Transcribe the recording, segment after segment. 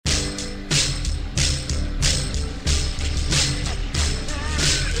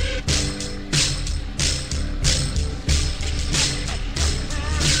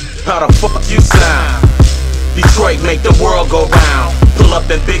How the fuck you sound? Detroit make the world go round. Pull up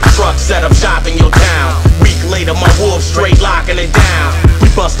in big trucks, set up shop in your town. Week later, my wolves straight locking it down. We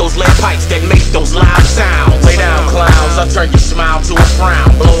bust those lead pipes that make those loud sounds. Lay down, clowns, I'll turn your smile to a frown.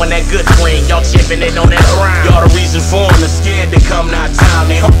 Blowing that good green, y'all chipping it on that ground. Y'all the reason for them is scared to come not town.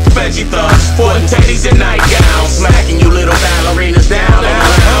 They veggie thugs, sporting teddies and nightgowns. Smacking you little ballerinas down and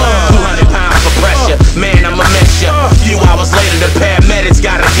around. 200 pounds for pressure, man, I'ma miss ya. Few hours later, the paramedics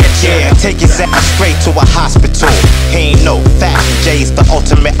gotta get ya. Yeah, take his ass straight to a hospital. He ain't no fat, J's the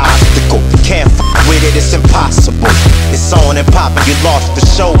ultimate obstacle. Can't f with it, it's impossible. It's on and poppin', you lost the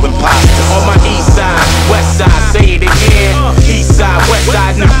show, imposters. On my east side, west side, say it again. East side, west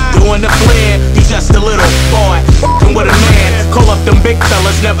side, doing the flare. He's just a little boy, f***ing with a man. Call up them big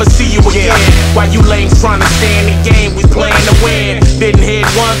fellas, never see you again. While you lanes trying to stay in the game, we playing to win. Didn't hit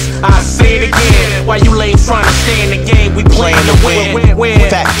once, I say it again. While you lanes trying to stay in the game, we playing to win.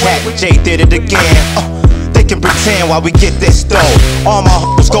 Fat Cat, J did it again. They can pretend while we get this dough. All my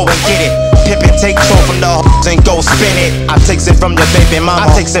hoes go and get it. Pimp and take control from the hoes and go spin it. I takes it from your baby mama,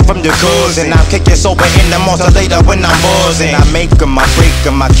 I takes it from your cousin. I'm kicking sober in the monster later when I'm buzzing. I make 'em, I break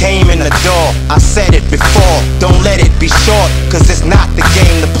 'em, I came in the door. I said it before, don't let it be short. Cause it's not the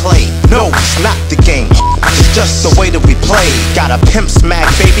game to play. No, it's not the game. It's just the way that we play. Got a pimp smack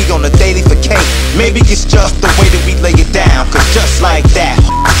baby on the daily for cake. Maybe it's just the way that we lay it down. Cause just like that,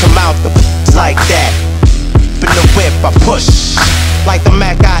 come out the like that. In the whip I push, like the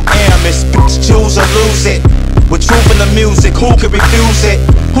Mac I am. It's bitch, choose or lose it. With truth in the music, who can refuse it?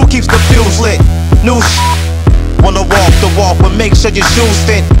 Who keeps the fuse lit? New wanna walk the walk, but make sure your shoes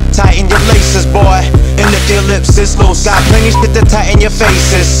fit. Tighten your laces, boy, and if your lips is loose. Got plenty shit to tighten your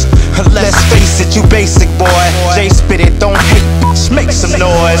faces. Let's face it, you basic, boy. J spit it, don't hate, bitch, make some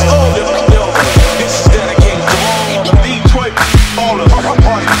noise. This is dedicated to all the Detroit, all of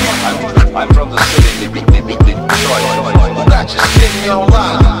party. I'm from the city, Detroit. Who got you sitting on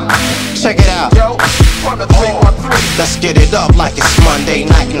line? Check it out. Yo, from the 313. Let's get it up like it's Monday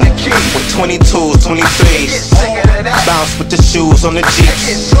night in the key. With 22s, 23s. Get sick of that. Bounce with the shoes on the Get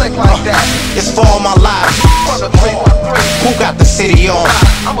Jeeps. slick like that. It's for all my lives. From the 313. Who got the city on?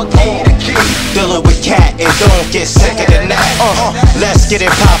 I'ma give you the key. Dealing with cat, it don't get sicker than that. Let's get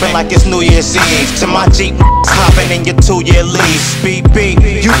it poppin' like it's New Year's Eve. To my Jeep, hopping in your 2-year lease. Beep, beep.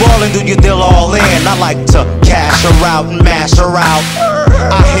 You ballin', do you deal all in? I like to cash her out and mash her out.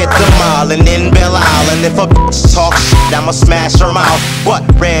 I hit the mile and then Belle Isle. If a bitch talk shit, I'ma smash her mouth. What?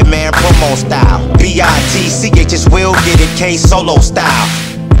 Redman promo style. B-I-T-C-H will get it, K-Solo style.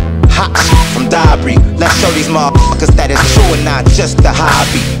 Hot shit from DABRYE. Let's show these motherfuckers that it's true and not just a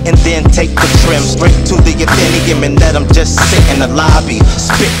hobby. And then take the trim straight to the Athenium and let them just sit in the lobby.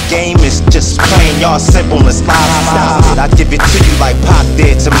 Spit game is just plain, y'all simple and slide. I give it to you like Pop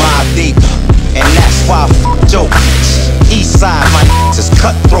did to my deep. And that's why I joke. East side, my is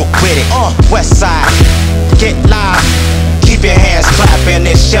cutthroat with it. West side, get live. Keep your hands clapping,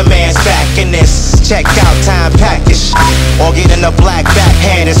 it's your man's back in this. Check out time, pack your shit. Or get in the black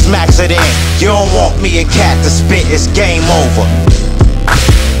backhand and smacks it in. You don't want me a cat to spit, it's game over.